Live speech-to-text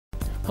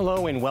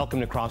Hello and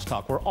welcome to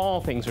CrossTalk, where all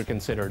things are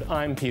considered.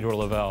 I'm Peter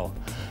Lavelle.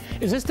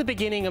 Is this the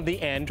beginning of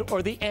the end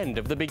or the end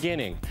of the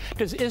beginning?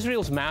 Does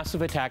Israel's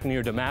massive attack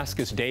near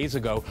Damascus days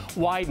ago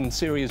widen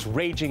Syria's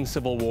raging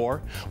civil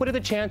war? What are the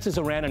chances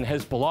Iran and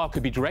Hezbollah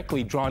could be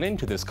directly drawn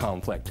into this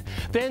conflict?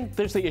 Then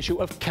there's the issue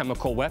of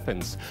chemical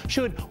weapons.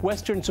 Should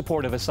Western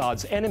support of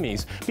Assad's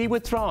enemies be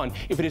withdrawn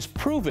if it is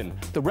proven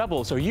the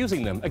rebels are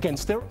using them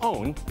against their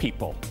own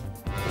people?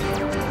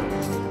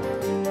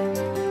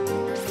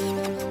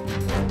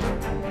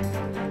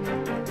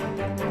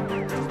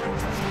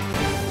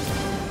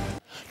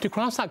 To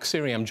CrossTalk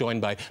Syria, I'm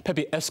joined by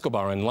Pepe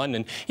Escobar in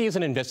London. He is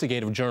an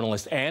investigative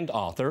journalist and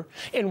author.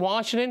 In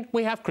Washington,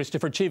 we have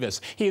Christopher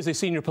Chivas. He is a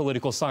senior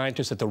political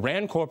scientist at the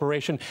RAND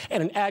Corporation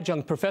and an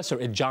adjunct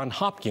professor at Johns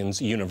Hopkins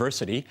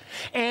University.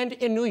 And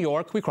in New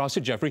York, we cross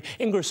to Jeffrey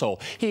Ingersoll.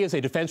 He is a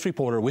defense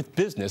reporter with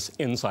Business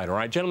Insider. All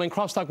right, gentlemen,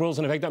 CrossTalk rules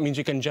in effect. That means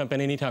you can jump in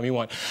anytime you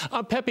want.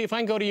 Pepe, if I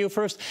can go to you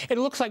first, it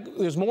looks like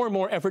there's more and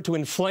more effort to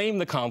inflame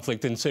the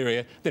conflict in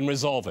Syria than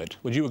resolve it.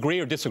 Would you agree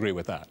or disagree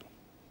with that?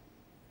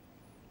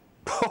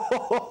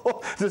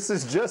 This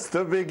is just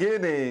the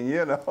beginning,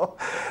 you know.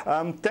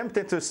 I'm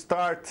tempted to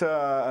start,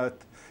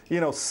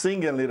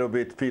 singing a little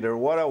bit, Peter.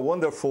 What a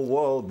wonderful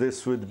world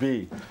this would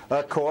be,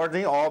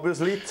 according,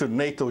 obviously, to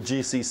NATO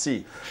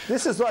GCC.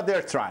 This is what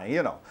they're trying,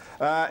 you know.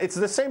 It's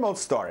the same old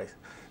story.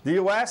 The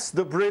US,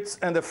 the Brits,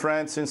 and the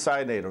French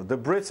inside NATO. The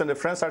Brits and the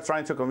French are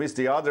trying to convince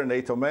the other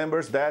NATO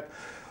members that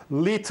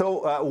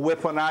lethal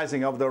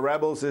weaponizing of the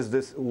rebels is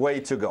the way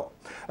to go.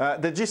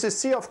 The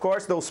GCC, of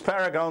course, those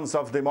paragons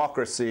of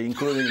democracy,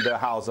 including the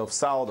House of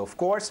Saud, of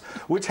course,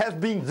 which has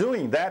been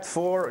doing that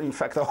for, in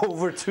fact,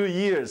 over 2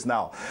 years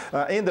now,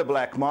 in the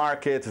black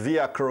market,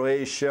 via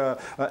Croatia,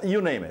 you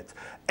name it.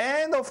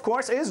 And, of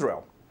course,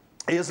 Israel.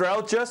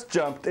 Israel just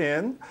jumped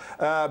in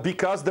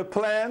because the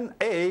plan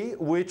A,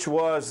 which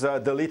was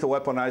the lethal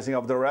weaponizing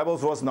of the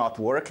rebels, was not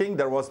working.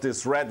 There was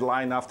this red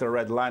line after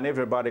red line.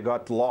 Everybody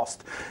got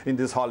lost in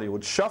this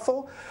Hollywood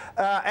shuffle.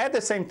 At the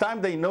same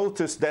time, they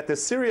noticed that the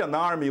Syrian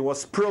army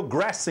was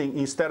progressing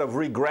instead of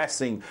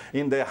regressing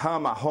in the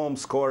Hama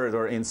Homs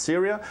corridor in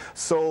Syria.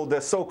 So the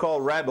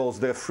so-called rebels,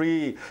 the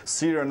Free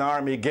Syrian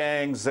Army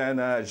gangs and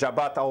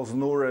Jabhat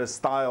al-Nusra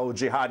style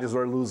jihadis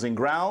were losing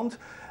ground.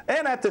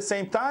 And at the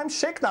same time,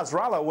 Sheikh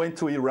Nasrallah went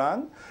to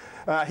Iran.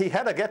 He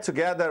had a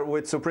get-together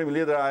with Supreme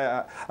Leader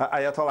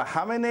Ayatollah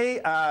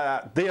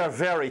Khamenei. They are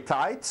very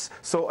tight,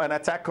 so an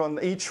attack on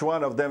each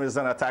one of them is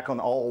an attack on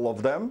all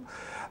of them.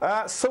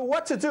 So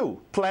what to do?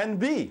 Plan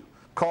B.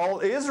 Call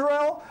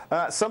Israel,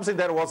 something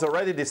that was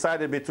already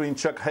decided between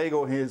Chuck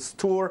Hagel and his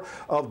tour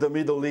of the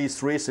Middle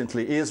East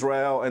recently,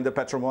 Israel and the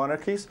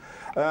petromonarchies.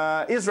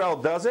 Israel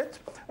does it.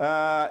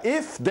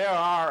 If there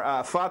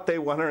are Fateh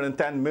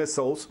 110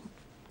 missiles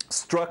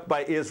struck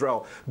by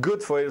Israel,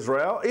 good for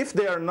Israel. If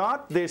they are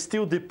not, they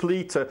still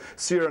deplete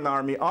Syrian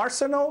army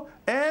arsenal,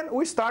 and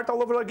we start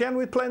all over again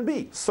with Plan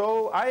B.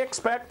 So I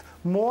expect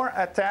more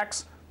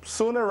attacks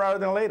sooner rather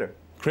than later.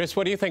 Chris,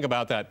 what do you think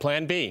about that?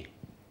 Plan B?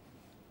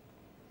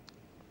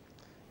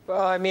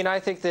 Well, I mean, I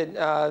think that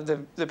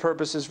the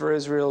purposes for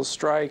Israel's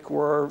strike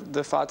were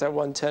the Fateh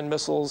 110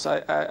 missiles.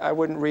 I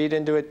wouldn't read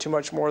into it too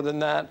much more than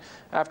that.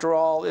 After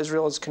all,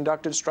 Israel has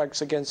conducted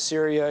strikes against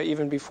Syria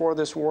even before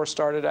this war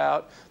started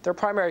out. Their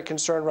primary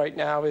concern right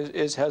now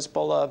is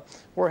Hezbollah.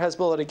 Were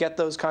Hezbollah to get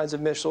those kinds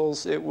of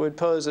missiles, it would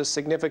pose a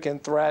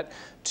significant threat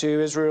to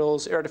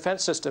Israel's air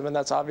defense system, and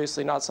that's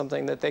obviously not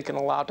something that they can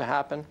allow to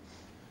happen.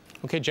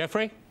 Okay,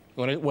 Jeffrey, you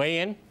want to weigh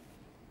in?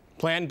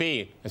 Plan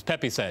B, as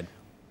Pepe said.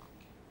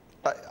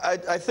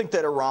 I think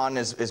that Iran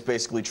is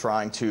basically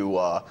trying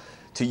to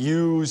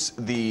use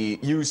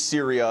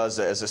Syria as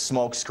a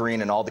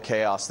smokescreen and all the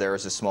chaos there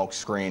as a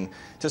smokescreen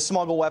to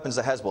smuggle weapons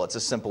to Hezbollah. It's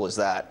as simple as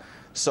that.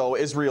 So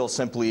Israel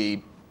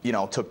simply,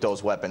 took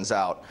those weapons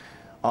out.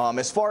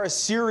 As far as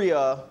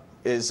Syria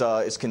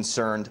is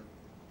concerned,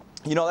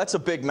 that's a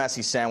big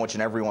messy sandwich,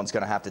 and everyone's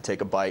going to have to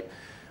take a bite.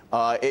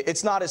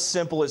 It's not as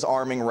simple as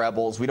arming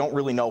rebels. We don't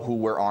really know who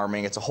we're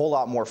arming. It's a whole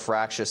lot more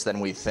fractious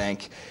than we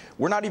think.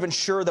 We're not even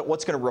sure that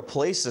what's going to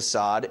replace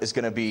Assad is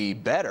going to be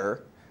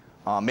better.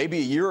 Maybe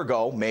a year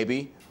ago,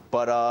 maybe.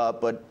 But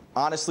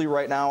honestly,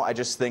 right now, I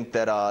just think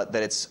that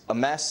it's a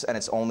mess, and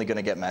it's only going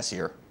to get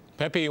messier.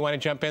 Pepe, you want to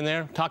jump in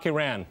there? Talk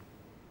Iran.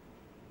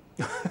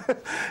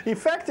 In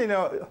fact,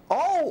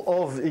 all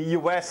of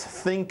U.S.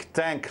 think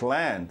tank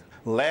land,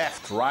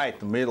 left, right,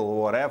 middle,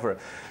 whatever,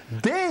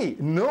 they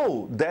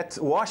know that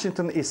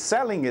Washington is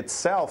selling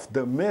itself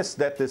the myth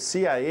that the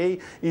CIA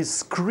is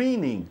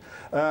screening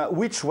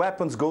which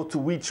weapons go to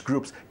which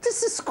groups.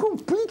 This is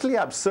completely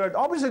absurd.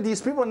 Obviously,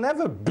 these people have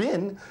never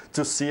been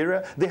to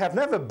Syria. They have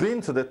never been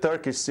to the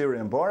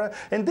Turkish-Syrian border,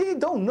 and they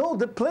don't know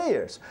the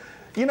players.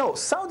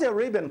 Saudi Saudi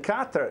Arabia and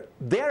Qatar,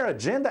 their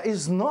agenda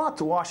is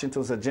not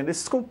Washington's agenda.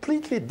 It's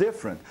completely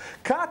different.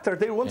 Qatar,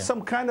 they want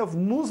some kind of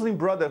Muslim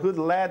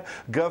Brotherhood-led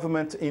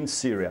government in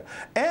Syria.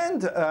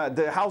 And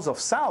the House of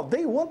Saud,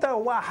 they want a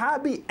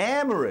Wahhabi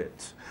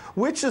emirate,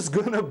 which is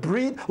going to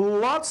breed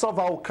lots of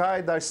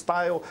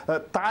Al-Qaeda-style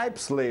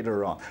types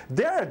later on.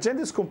 Their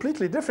agenda is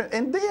completely different,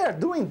 and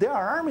they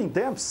are arming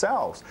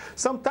themselves.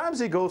 Sometimes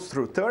it goes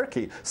through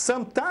Turkey.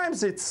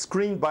 Sometimes it's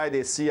screened by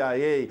the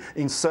CIA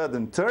in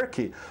southern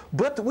Turkey.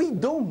 But we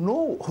don't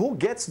know who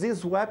gets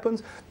these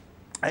weapons,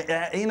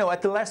 you know,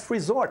 at the last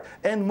resort.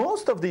 And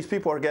most of these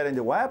people are getting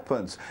the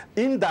weapons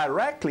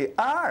indirectly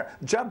are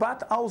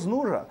Jabhat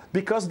al-Nusra,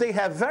 because they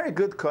have very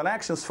good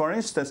connections, for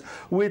instance,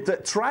 with the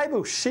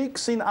tribal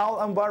sheikhs in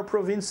Al-Anbar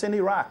province in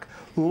Iraq.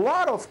 A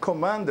lot of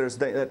commanders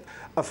that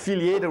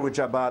affiliated with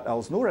Jabhat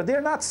al-Nusra,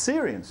 they're not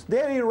Syrians,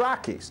 they're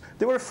Iraqis.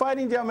 They were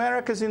fighting the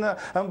Americans in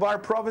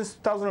Anbar province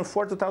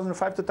 2004,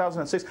 2005,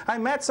 2006. I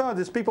met some of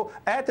these people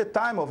at the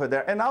time over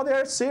there, and now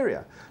they're in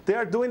Syria. They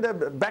are doing the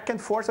back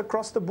and forth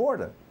across the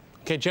border.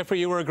 Okay, Jeffrey,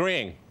 you were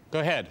agreeing.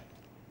 Go ahead.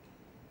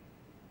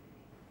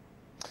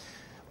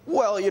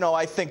 Well, you know,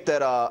 I think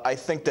that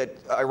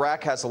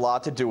Iraq has a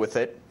lot to do with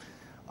it.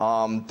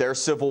 Their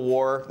civil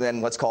war,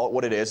 then let's call it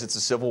what it is. It's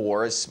a civil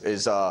war.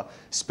 Is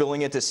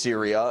spilling into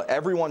Syria.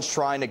 Everyone's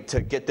trying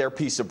to get their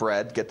piece of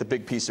bread, get the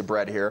big piece of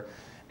bread here.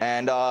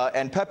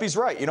 And Pepe's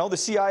right. You know, the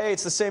CIA,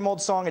 it's the same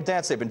old song and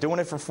dance. They've been doing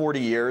it for 40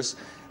 years.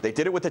 They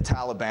did it with the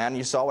Taliban.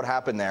 You saw what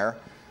happened there.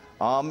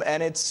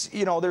 And it's,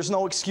 you know, there's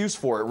no excuse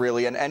for it,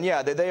 really. And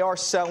yeah, they are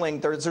selling.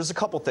 There's a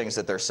couple things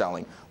that they're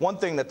selling. One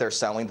thing that they're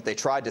selling, that they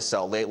tried to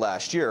sell late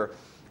last year,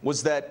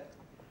 was that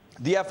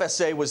the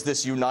FSA was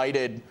this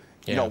united,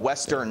 you know,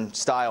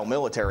 Western-style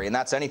military, and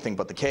that's anything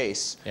but the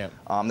case. Yeah.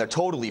 They're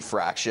totally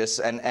fractious,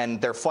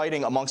 and they're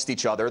fighting amongst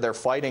each other. They're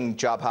fighting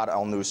Jabhat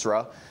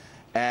al-Nusra,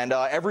 and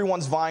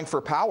everyone's vying for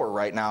power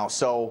right now.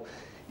 So,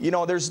 you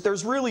know,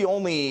 there's really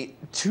only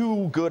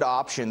two good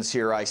options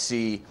here I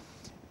see.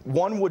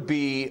 One would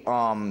be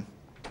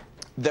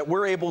that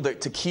we're able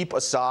to keep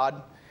Assad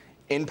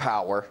in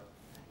power,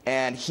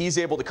 and he's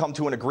able to come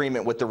to an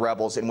agreement with the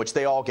rebels in which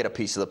they all get a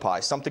piece of the pie,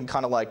 something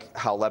kind of like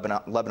how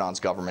Lebanon's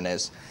government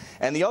is.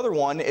 And the other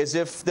one is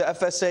if the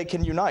FSA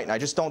can unite, and I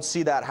just don't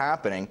see that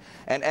happening.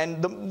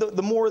 And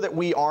the more that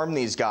we arm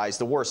these guys,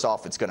 the worse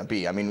off it's going to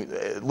be. I mean,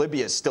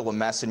 Libya is still a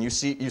mess, and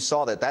you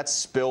saw that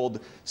spilled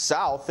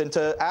south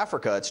into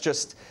Africa. It's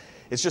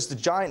just a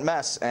giant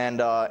mess,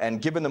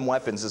 and giving them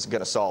weapons isn't going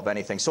to solve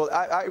anything. So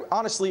I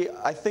honestly,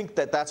 I think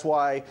that's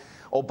why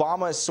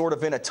Obama is sort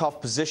of in a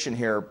tough position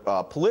here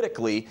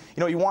politically.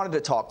 You know, he wanted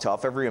to talk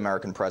tough. Every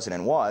American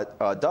president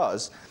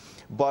does.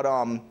 But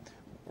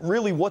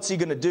really, what's he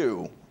going to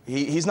do?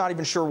 He's not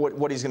even sure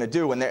what he's going to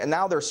do. And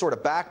now they're sort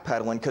of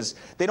backpedaling because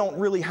they don't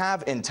really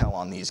have intel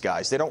on these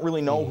guys. They don't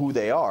really know who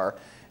they are.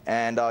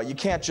 And you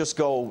can't just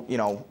go, you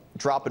know,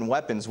 dropping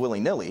weapons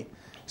willy-nilly.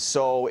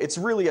 So it's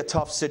really a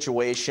tough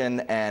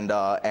situation, and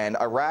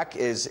Iraq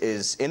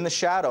is in the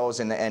shadows,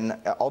 and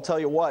I'll tell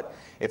you what,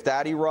 if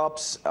that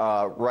erupts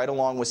right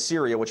along with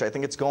Syria, which I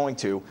think it's going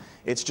to,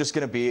 it's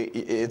going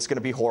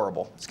to be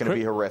horrible. It's going to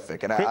be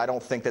horrific, and I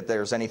don't think that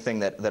there's anything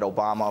that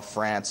Obama,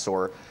 France,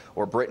 or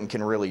Britain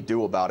can really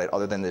do about it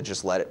other than to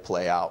just let it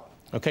play out.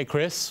 Okay,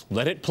 Chris,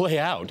 let it play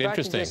out.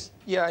 Interesting.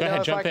 Yeah,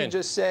 if I can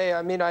just say,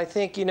 I mean, I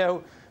think, you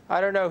know, I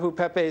don't know who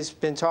Pepe's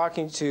been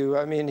talking to.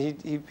 I mean,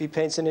 he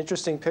paints an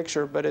interesting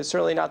picture, but it's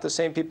certainly not the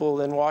same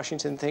people in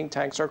Washington think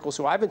tank circles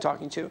who I've been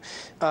talking to,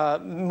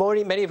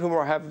 many of whom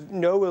have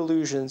no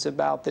illusions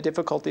about the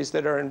difficulties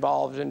that are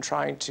involved in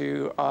trying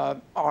to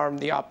arm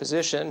the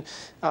opposition.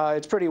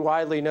 It's pretty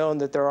widely known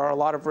that there are a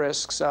lot of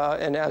risks,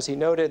 and as he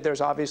noted,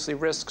 there's obviously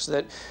risks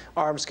that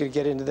arms could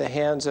get into the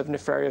hands of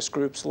nefarious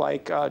groups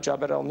like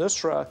Jabhat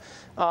al-Nusra.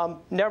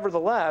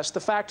 Nevertheless, the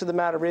fact of the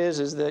matter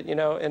is that, you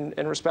know,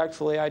 and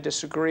respectfully, I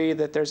disagree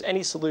that there's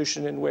any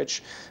solution in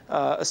which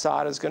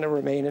Assad is going to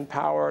remain in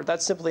power.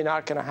 That's simply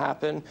not going to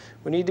happen.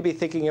 We need to be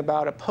thinking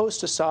about a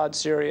post-Assad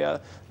Syria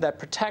that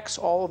protects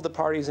all of the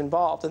parties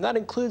involved, and that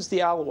includes the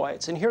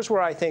Alawites. And here's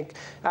where I think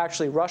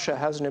actually Russia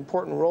has an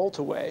important role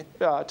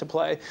to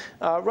play.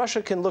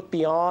 Russia can look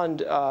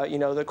beyond, you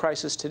know, the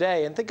crisis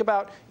today and think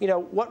about, you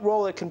know, what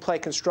role it can play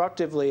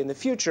constructively in the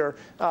future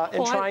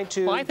in trying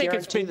to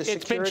guarantee the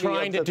security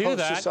of the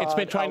post-Assad. It's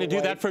been trying to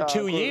do that for 2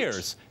 groups.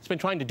 years. It's been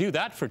trying to do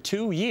that for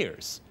 2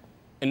 years.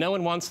 And no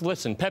one wants to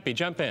listen. Pepe,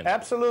 jump in.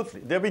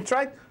 Absolutely. They've been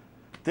trying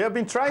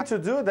to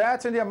do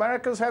that, and the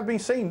Americans have been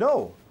saying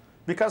no.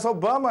 Because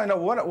Obama, you know,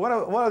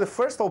 one of the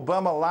first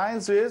Obama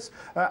lines is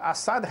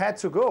Assad had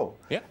to go.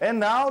 Yeah. And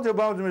now the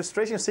Obama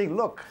administration is saying,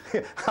 look,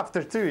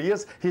 after 2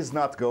 years, he's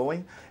not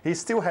going. He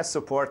still has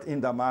support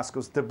in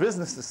Damascus. The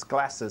business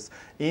classes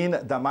in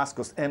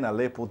Damascus and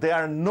Aleppo, there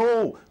are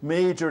no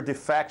major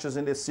defections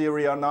in the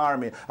Syrian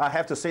army. I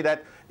have to say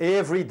that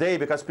every day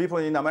because people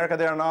in America,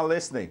 they are not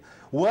listening.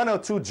 one or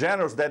two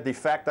generals that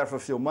defect after a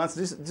few months.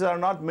 These are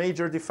not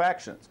major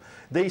defections.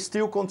 They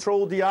still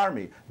control the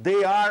army.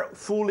 They are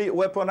fully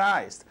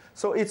weaponized.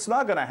 So it's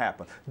not going to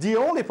happen. The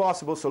only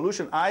possible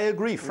solution, I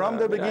agree, from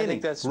the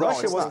beginning,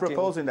 Russia was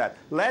proposing that.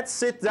 Let's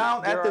sit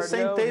down at the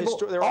same table,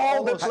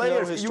 all the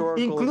players,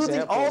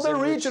 including all the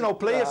regional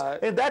players,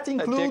 and that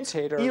includes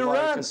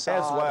Iran as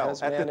well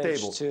at the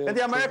table. And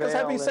the Americans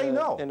have been saying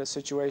no. In a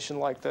situation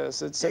like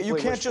this, it's you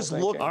can't just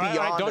look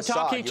beyond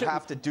Assad. You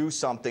have to do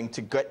something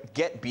to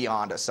get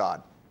beyond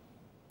Assad.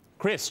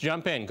 Chris,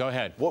 jump in. Go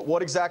ahead.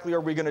 What exactly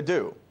are we going to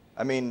do?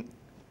 I mean,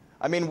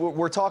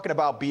 we're talking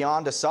about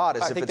beyond Assad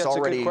as if it's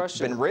already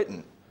been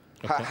written.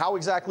 Okay. How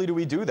exactly do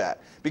we do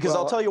that? Because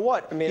I'll tell you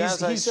what,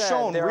 he's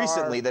shown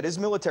recently that his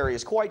military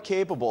is quite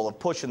capable of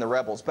pushing the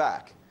rebels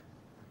back.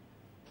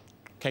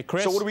 Okay,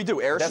 Chris. So what do we do?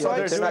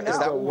 Airstrikes?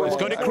 Let's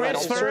go to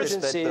Chris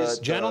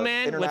first.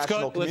 Gentlemen, let's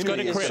go to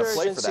Chris.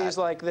 Insurgencies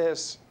like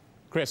this.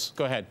 Chris,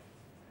 go ahead.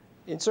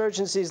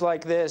 Insurgencies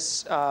like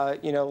this,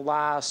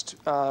 last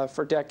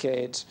for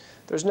decades.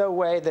 There's no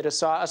way that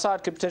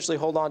Assad could potentially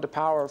hold on to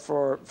power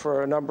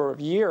for a number of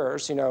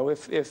years,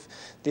 if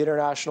the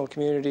international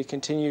community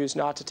continues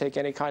not to take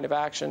any kind of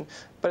action.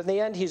 But in the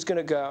end, he's going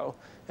to go.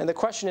 And the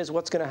question is,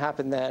 what's going to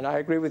happen then? I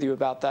agree with you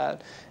about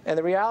that. And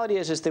the reality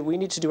is that we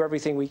need to do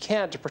everything we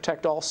can to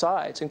protect all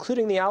sides,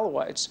 including the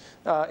Alawites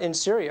in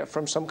Syria,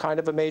 from some kind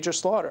of a major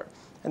slaughter.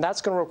 And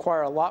that's going to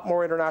require a lot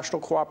more international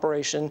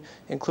cooperation,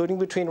 including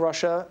between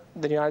Russia,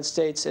 the United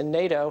States, and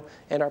NATO,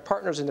 and our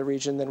partners in the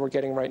region than we're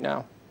getting right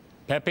now.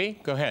 Pepe,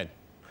 go ahead.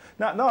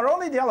 Now, not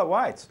only the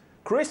Alawites,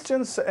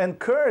 Christians and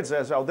Kurds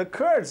as well. The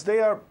Kurds, they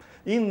are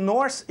in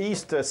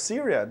northeast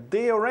Syria.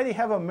 They already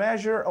have a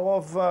measure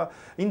of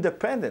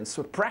independence.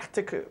 So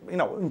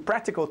in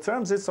practical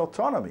terms, it's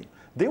autonomy.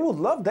 They would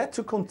love that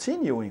to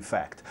continue, in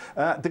fact.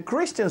 The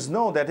Christians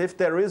know that if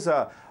there is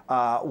a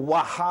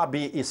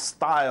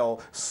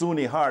Wahhabi-style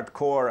Sunni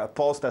hardcore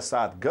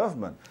post-Assad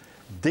government,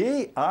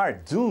 they are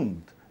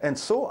doomed. And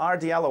so are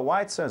the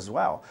Alawites as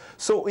well.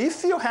 So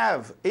if you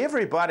have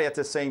everybody at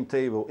the same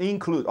table,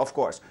 of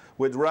course,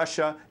 with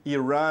Russia,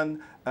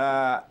 Iran,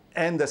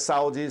 and the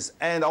Saudis,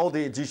 and all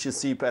the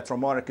GCC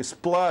petromonarchies,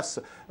 plus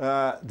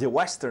the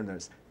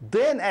Westerners,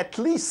 then at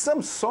least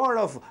some sort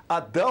of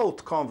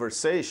adult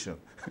conversation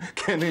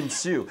can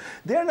ensue.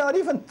 They're not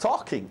even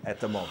talking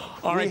at the moment.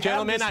 All right,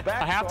 gentlemen,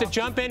 I have to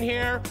jump in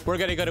here. We're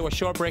going to go to a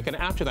short break, and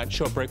after that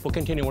short break, we'll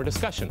continue our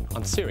discussion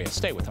on Syria.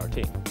 Stay with our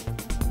team.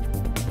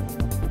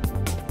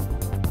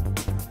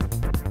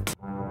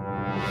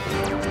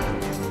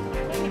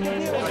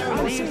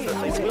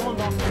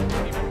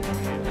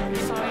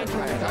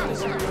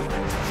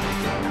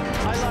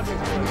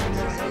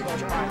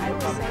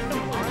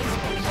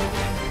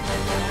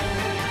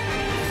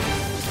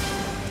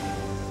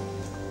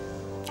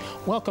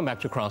 Welcome back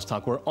to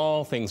CrossTalk, where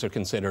all things are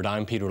considered.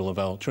 I'm Peter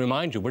Lavelle. To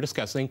remind you, we're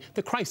discussing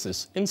the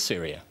crisis in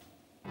Syria.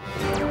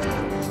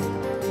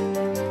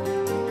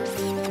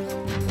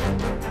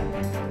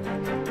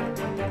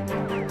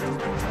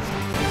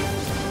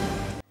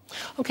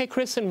 Okay,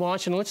 Chris, in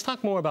Washington, let's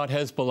talk more about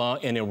Hezbollah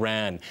and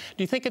Iran.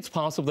 Do you think it's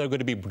possible they're going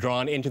to be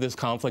drawn into this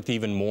conflict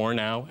even more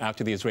now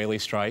after the Israeli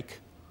strike?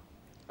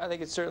 I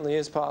think it certainly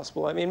is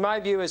possible. I mean, my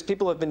view is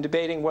people have been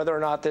debating whether or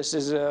not this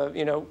is,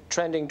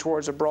 trending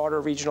towards a broader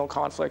regional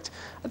conflict.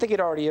 I think it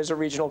already is a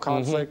regional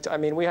conflict. I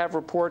mean, we have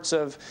reports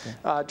of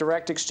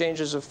direct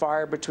exchanges of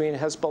fire between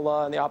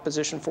Hezbollah and the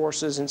opposition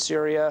forces in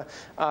Syria.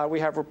 We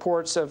have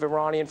reports of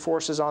Iranian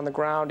forces on the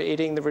ground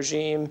aiding the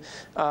regime.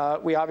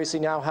 We obviously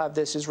now have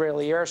this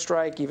Israeli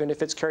airstrike, even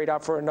if it's carried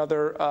out for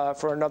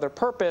another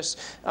purpose.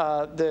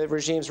 The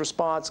regime's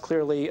response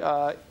clearly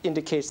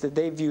indicates that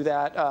they view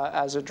that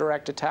as a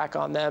direct attack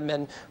on them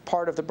and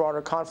part of the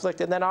broader conflict.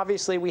 And then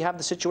obviously we have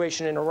the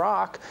situation in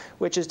Iraq,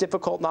 which is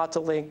difficult not to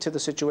link to the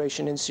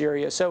situation in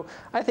Syria. So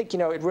I think,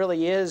 it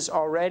really is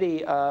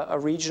already a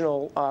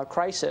regional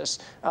crisis.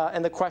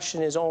 And the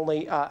question is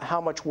only how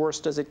much worse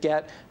does it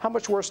get? How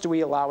much worse do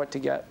we allow it to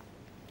get?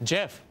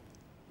 Jeff,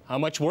 how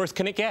much worse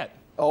can it get?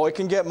 Oh, it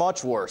can get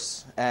much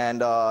worse. And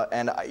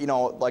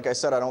like I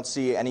said, I don't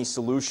see any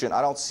solution.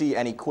 I don't see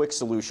any quick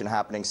solution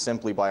happening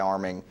simply by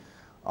arming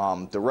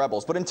the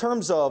rebels. But in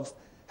terms of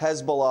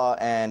Hezbollah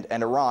and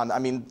Iran, I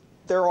mean,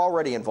 they're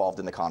already involved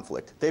in the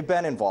conflict. They've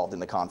been involved in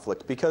the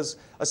conflict because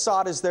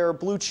Assad is their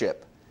blue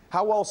chip.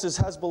 How else is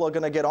Hezbollah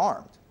going to get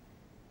armed?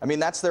 I mean,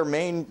 that's their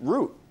main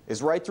route,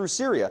 is right through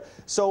Syria.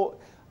 So,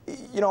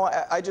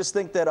 I just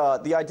think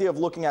that the idea of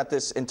looking at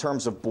this in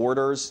terms of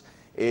borders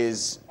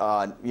is,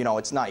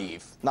 it's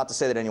naive. Not to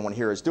say that anyone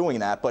here is doing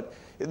that, but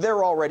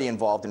they're already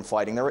involved in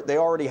fighting. They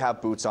already have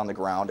boots on the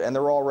ground, and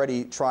they're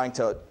already trying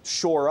to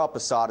shore up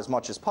Assad as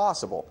much as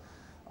possible.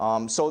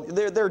 So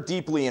they're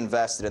deeply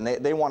invested, and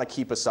they want to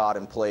keep Assad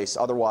in place.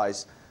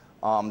 Otherwise,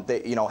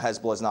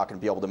 Hezbollah is not going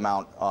to be able to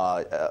mount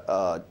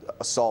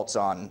assaults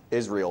on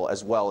Israel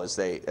as well as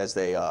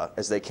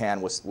they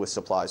can with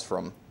supplies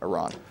from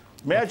Iran.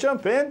 May I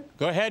jump in?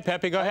 Go ahead,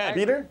 Pepe. Go ahead.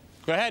 Peter?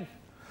 Go ahead.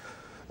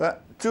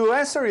 To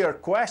answer your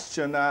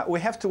question, we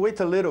have to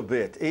wait a little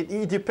bit.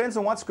 It depends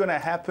on what's going to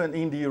happen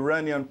in the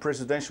Iranian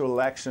presidential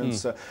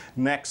elections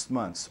next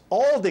month.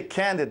 All the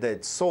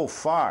candidates so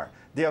far,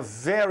 they are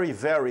very,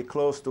 very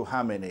close to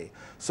Khamenei.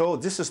 So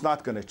this is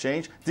not going to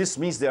change. This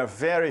means they are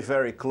very,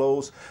 very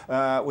close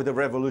with the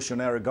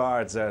Revolutionary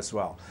Guards as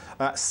well.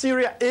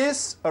 Syria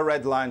is a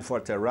red line for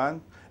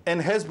Tehran,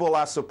 and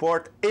Hezbollah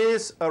support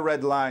is a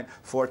red line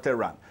for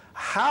Tehran.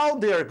 How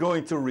they are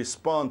going to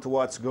respond to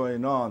what's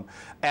going on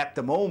at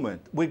the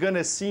moment, we're going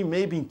to see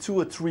maybe in 2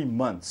 or 3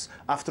 months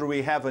after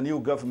we have a new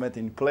government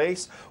in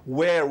place,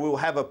 where we'll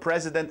have a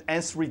president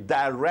answering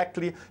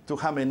directly to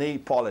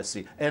Khamenei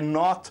policy and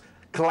not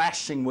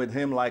clashing with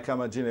him like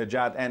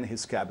Ahmadinejad and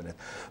his cabinet.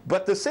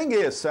 But the thing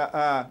is,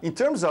 in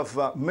terms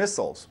of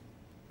missiles,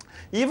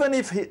 even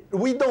if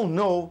we don't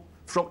know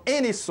from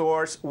any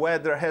source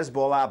whether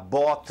Hezbollah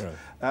bought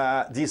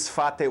these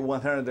Fateh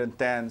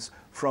 110s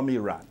from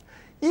Iran.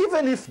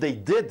 Even if they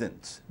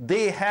didn't,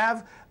 they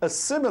have a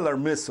similar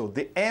missile,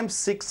 the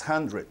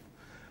M600.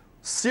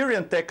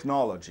 Syrian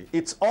technology.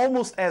 It's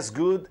almost as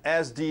good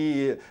as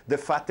the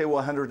Fateh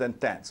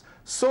 110s.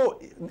 So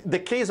the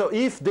case of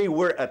if they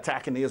were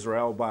attacking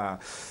Israel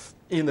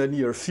in the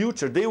near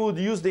future, they would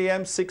use the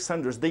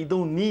M600s. They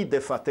don't need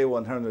the Fateh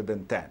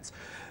 110s.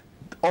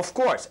 Of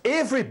course,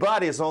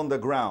 everybody is on the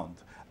ground.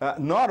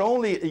 Not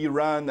only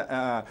Iran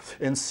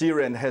and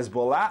Syria and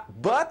Hezbollah,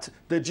 but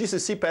the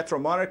GCC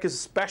petromonarchies,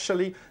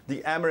 especially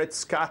the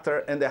Emirates,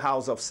 Qatar, and the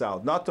House of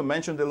Saud, not to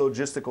mention the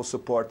logistical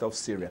support of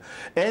Syria.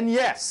 And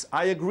yes,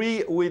 I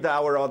agree with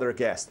our other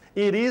guest.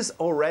 It is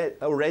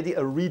already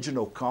a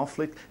regional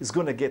conflict. It's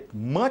going to get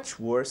much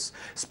worse,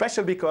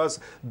 especially because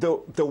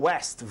the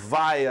West,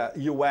 via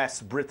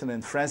US, Britain,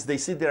 and France, they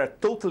see they are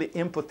totally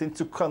impotent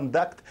to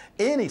conduct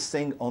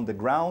anything on the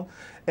ground.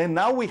 And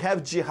now we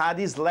have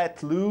jihadis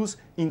let loose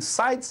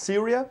inside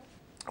Syria.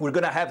 We're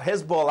going to have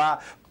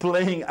Hezbollah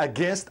playing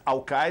against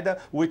Al-Qaeda,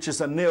 which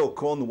is a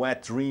neocon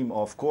wet dream,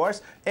 of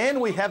course.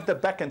 And we have the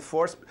back and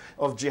forth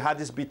of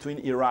jihadis between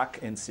Iraq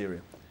and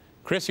Syria.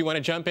 Chris, you want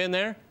to jump in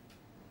there?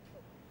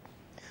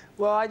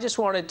 Well, I just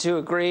wanted to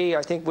agree.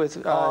 I think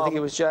with I think it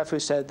was Jeff who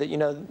said that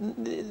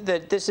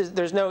that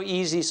there's no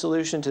easy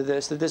solution to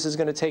this. That this is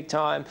going to take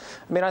time.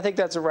 I mean, I think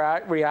that's a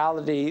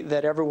reality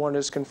that everyone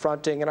is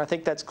confronting, and I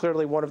think that's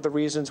clearly one of the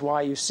reasons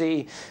why you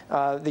see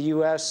the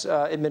U.S.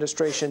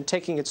 administration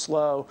taking it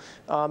slow.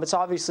 It's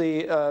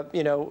obviously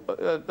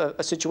a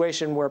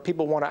situation where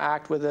people want to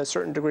act with a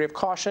certain degree of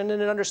caution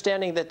and an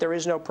understanding that there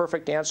is no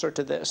perfect answer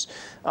to this.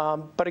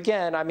 But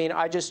again, I mean,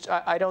 I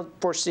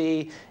don't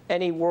foresee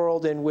any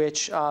world in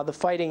which the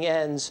fighting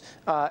ends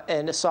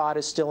and Assad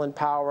is still in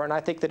power. And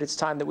I think that it's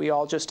time that we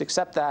all just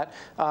accept that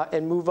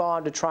and move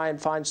on to try and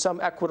find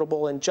some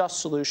equitable and just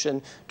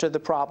solution to the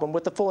problem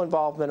with the full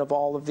involvement of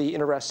all of the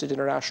interested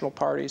international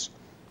parties.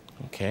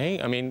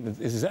 Okay, I mean,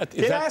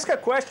 Can I ask a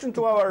question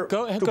to our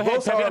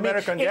both our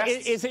American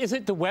guests? Is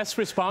it the West's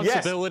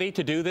responsibility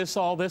to do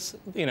all this,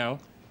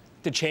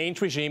 to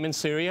change regime in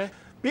Syria?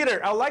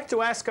 Peter, I'd like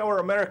to ask our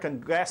American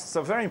guests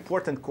a very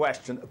important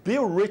question.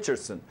 Bill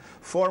Richardson,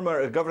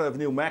 former governor of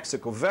New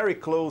Mexico, very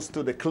close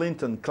to the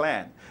Clinton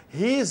clan,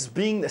 he's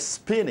been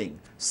spinning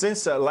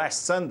since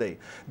last Sunday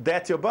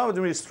that the Obama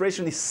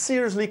administration is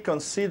seriously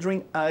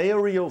considering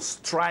aerial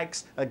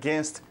strikes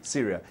against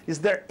Syria. Is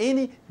there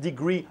any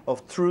degree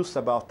of truth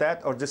about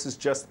that, or this is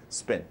just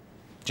spin?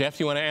 Jeff,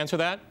 you want to answer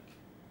that?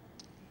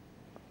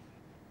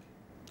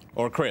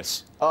 Or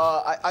Chris?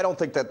 I don't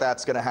think that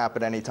that's going to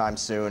happen anytime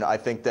soon. I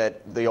think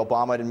that the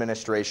Obama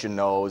administration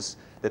knows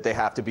that they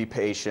have to be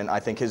patient. I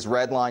think his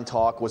red line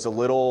talk was a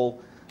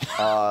little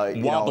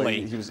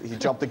wobbly. He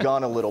jumped the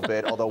gun a little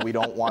bit, although we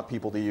don't want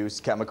people to use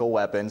chemical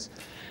weapons.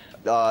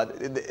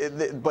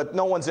 But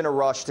no one's in a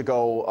rush to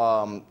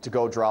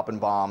go dropping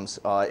bombs.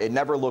 It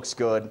never looks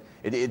good.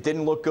 It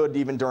didn't look good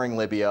even during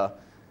Libya.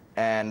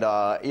 And,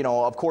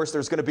 of course,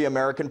 there's going to be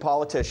American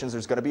politicians.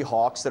 There's going to be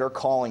hawks that are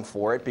calling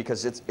for it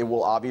because it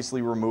will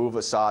obviously remove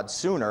Assad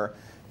sooner.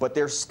 But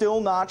they're still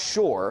not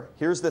sure.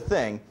 Here's the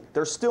thing.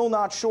 They're still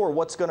not sure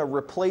what's going to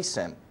replace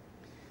him.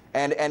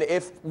 And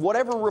if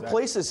whatever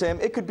replaces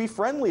him, it could be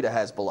friendly to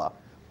Hezbollah.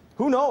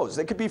 Who knows?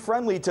 It could be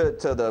friendly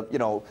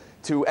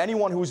to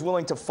anyone who's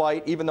willing to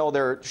fight, even though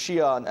they're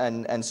Shia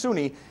and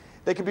Sunni.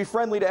 They could be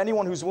friendly to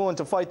anyone who's willing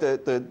to fight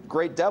the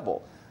great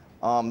devil.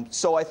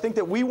 So I think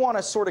that we want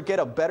to sort of get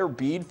a better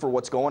bead for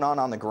what's going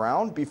on the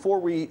ground before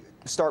we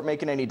start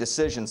making any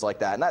decisions like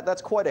that. And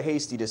that's quite a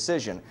hasty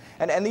decision.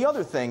 And the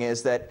other thing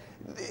is that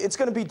it's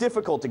going to be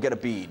difficult to get a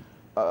bead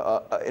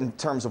in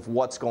terms of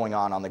what's going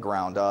on the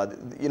ground.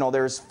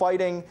 There's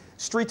fighting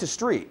street to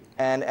street.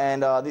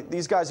 And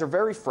these guys are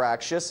very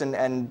fractious,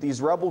 and these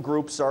rebel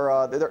groups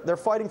are they're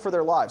fighting for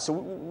their lives.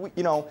 So,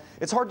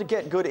 it's hard to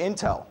get good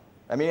intel.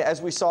 I mean,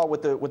 as we saw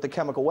with the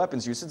chemical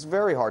weapons use, it's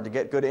very hard to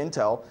get good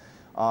intel.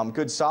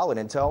 Good, solid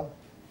intel.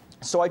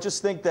 So I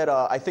just think that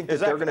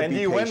they're going to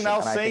be patient, now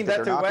and I think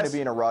that they're not going to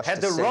be in a rush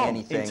to say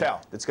anything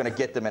that's going to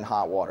get them in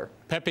hot water.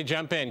 Pepe,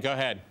 jump in. Go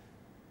ahead.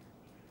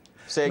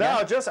 Say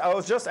again? No, I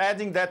was just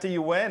adding that the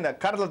UN,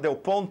 Carla Del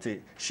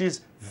Ponte,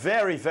 she's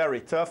very, very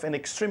tough and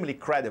extremely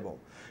credible.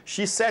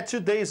 She said 2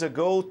 days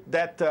ago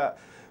that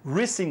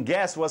ricin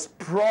gas was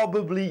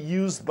probably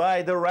used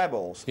by the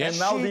rebels. Yes. And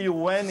now the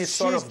UN is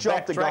sort of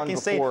backtracking,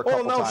 saying,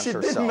 oh, no, she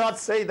did not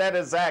say that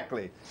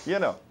exactly, you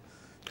know.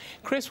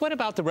 Chris, what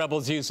about the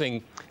rebels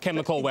using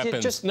chemical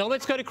weapons? No,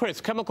 let's go to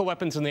Chris. Chemical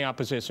weapons in the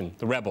opposition,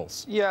 the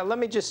rebels. Yeah, let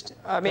me just,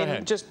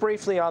 just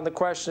briefly on the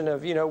question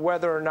of,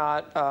 whether or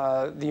not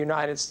the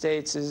United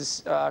States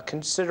is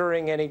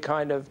considering any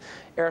kind of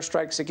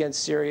airstrikes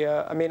against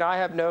Syria. I mean, I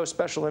have no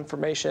special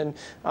information,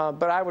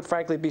 but I would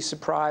frankly be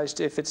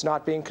surprised if it's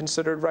not being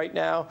considered right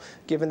now,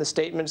 given the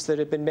statements that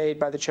have been made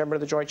by the chairman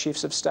of the Joint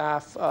Chiefs of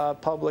Staff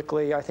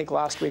publicly, I think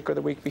last week or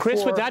the week before.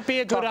 Chris, would that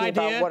be a good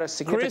idea? What a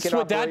significant Chris,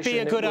 would that be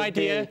a good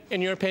idea?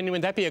 In your opinion,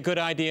 would that be a good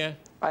idea?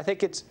 I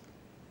think it's...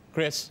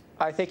 Chris?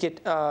 I think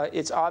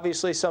it's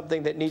obviously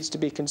something that needs to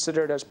be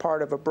considered as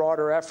part of a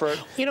broader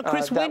effort.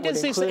 Chris, when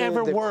does this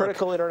ever work?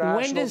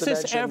 When does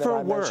this ever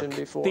work?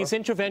 These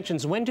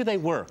interventions, when do they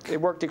work? It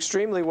worked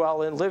extremely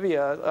well in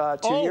Libya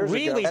 2 years ago. Oh,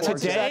 really? That's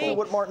today? exactly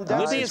what Martin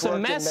Dempsey Libya's a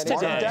mess today.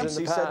 Martin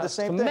Dempsey said the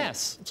same thing.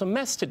 It's a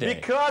mess today.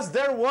 Because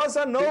there was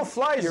a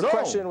no-fly zone. Your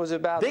question was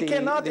about they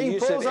cannot the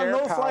use impose of a air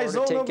no-fly power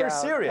zone to take over out,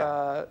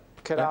 Syria.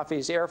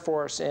 Gaddafi's Air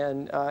Force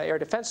and air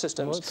defense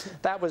systems.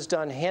 That was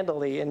done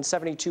handily in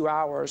 72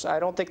 hours. I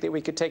don't think that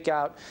we could take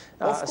out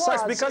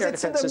Assad's because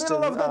it's in the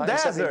middle of the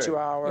desert. 72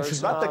 hours.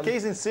 It's not the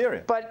case in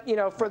Syria. But,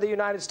 for the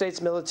United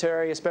States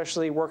military,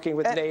 especially working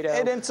with NATO,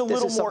 and it's a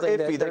little this is more something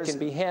iffy. that can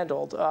be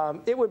handled.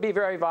 It would be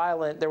very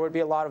violent. There would be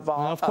a lot of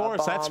bombs. Of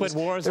course, that's what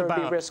war is about.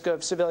 There would be risk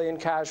of civilian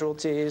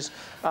casualties.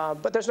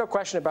 But there's no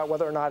question about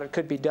whether or not it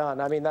could be done.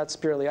 I mean, that's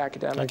purely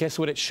academic. I guess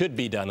what it should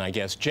be done, I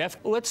guess. Jeff,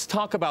 let's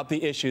talk about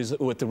the issues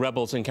with the rebels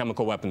and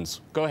chemical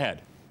weapons. Go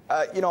ahead.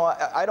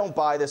 I don't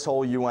buy this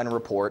whole UN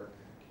report,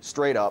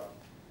 straight up.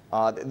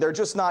 They're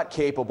just not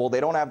capable. They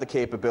don't have the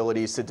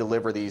capabilities to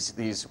deliver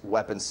these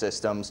weapon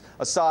systems.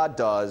 Assad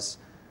does.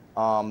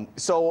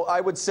 So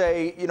I would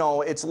say,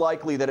 it's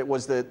likely that it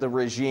was the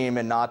regime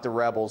and not the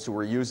rebels who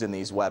were using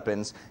these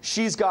weapons.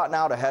 She's gotten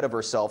out ahead of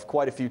herself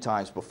quite a few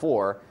times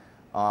before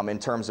in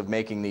terms of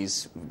making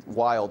these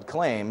wild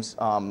claims.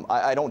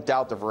 I don't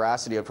doubt the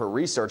veracity of her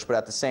research, but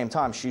at the same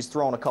time, she's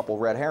thrown a couple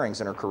red herrings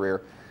in her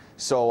career.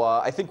 So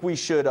I think we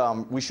should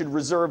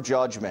reserve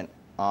judgment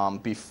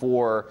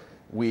before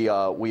we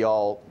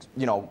all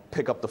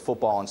pick up the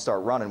football and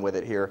start running with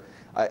it here.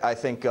 I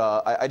think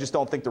I just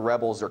don't think the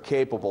rebels are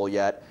capable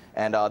yet,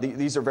 and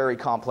these are very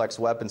complex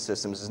weapon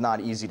systems. It's not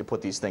easy to put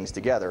these things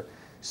together.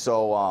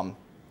 So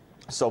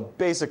so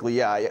basically,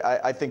 yeah,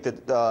 I think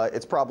that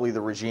it's probably the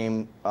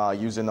regime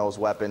using those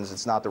weapons.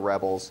 It's not the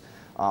rebels.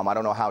 I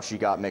don't know how she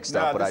got mixed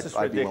up, but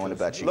I'd be willing to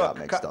bet she got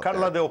mixed up.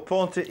 Carla Del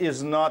Ponte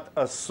is not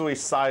a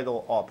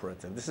suicidal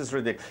operative. This is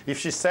ridiculous. If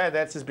she said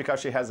that, it's because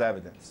she has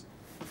evidence.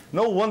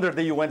 No wonder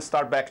the UN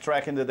started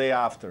backtracking the day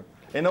after.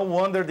 And no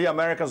wonder the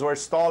Americans were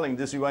stalling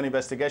this UN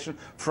investigation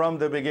from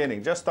the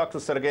beginning. Just talk to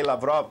Sergei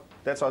Lavrov.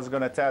 That's what I was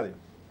going to tell you.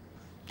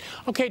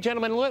 Okay,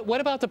 gentlemen,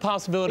 what about the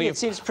possibility of... It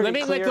seems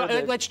pretty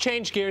clear let's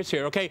change gears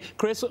here, okay?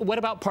 Chris, what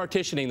about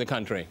partitioning the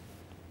country?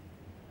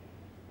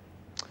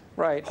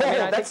 Right. Oh, I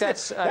mean, I that's think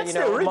that's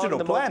the original among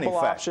the plan, multiple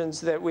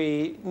options that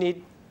we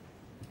need.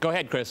 Go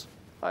ahead, Chris.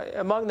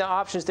 Among the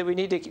options that we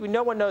need to,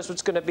 no one knows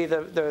what's going to be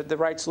the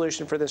right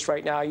solution for this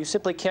right now. You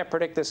simply can't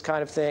predict this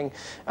kind of thing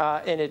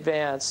in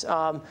advance.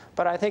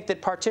 But I think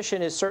that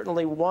partition is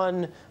certainly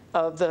one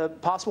of the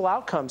possible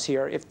outcomes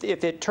here. If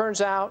it turns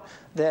out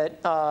that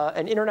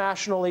an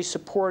internationally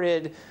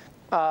supported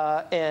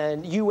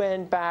and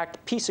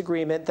UN-backed peace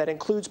agreement that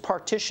includes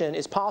partition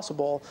is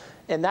possible,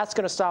 and that's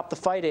going to stop the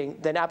fighting,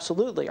 then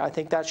absolutely, I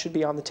think that should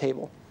be on the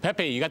table.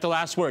 Pepe, you got the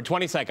last word.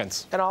 20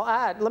 seconds. And I'll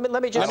add.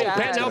 Let me just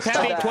add. No,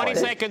 Pepe, 20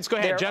 seconds. Go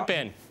ahead. Jump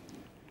in.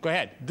 Go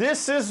ahead.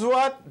 This is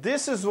what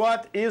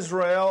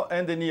Israel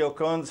and the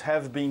neocons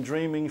have been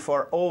dreaming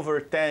for over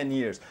 10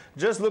 years.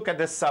 Just look at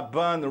the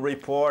Saban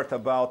report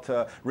about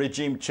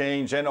regime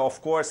change and,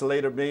 of course,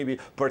 later maybe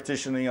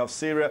partitioning of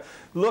Syria.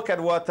 Look at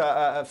what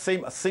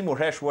Seymour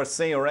Hersh was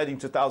saying already in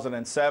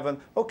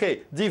 2007.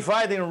 Okay,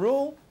 divide and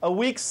rule, a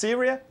weak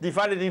Syria,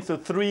 divided into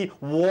 3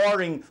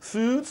 warring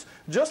feuds,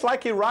 just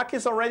like Iraq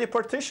is already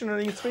partitioned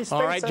in 3 states.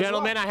 All right,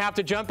 gentlemen, I have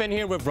to jump in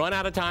here. We've run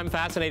out of time.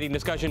 Fascinating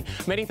discussion.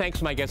 Many thanks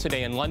to my guests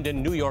today in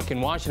London, New York,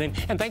 and Washington.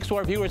 And thanks to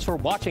our viewers for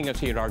watching us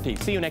here at RT.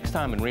 See you next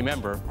time. And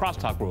remember,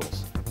 CrossTalk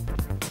rules.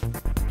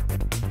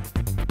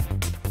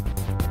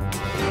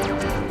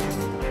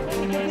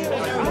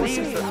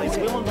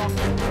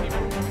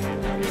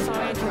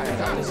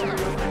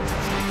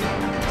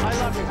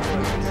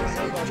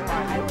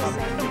 I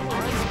love you.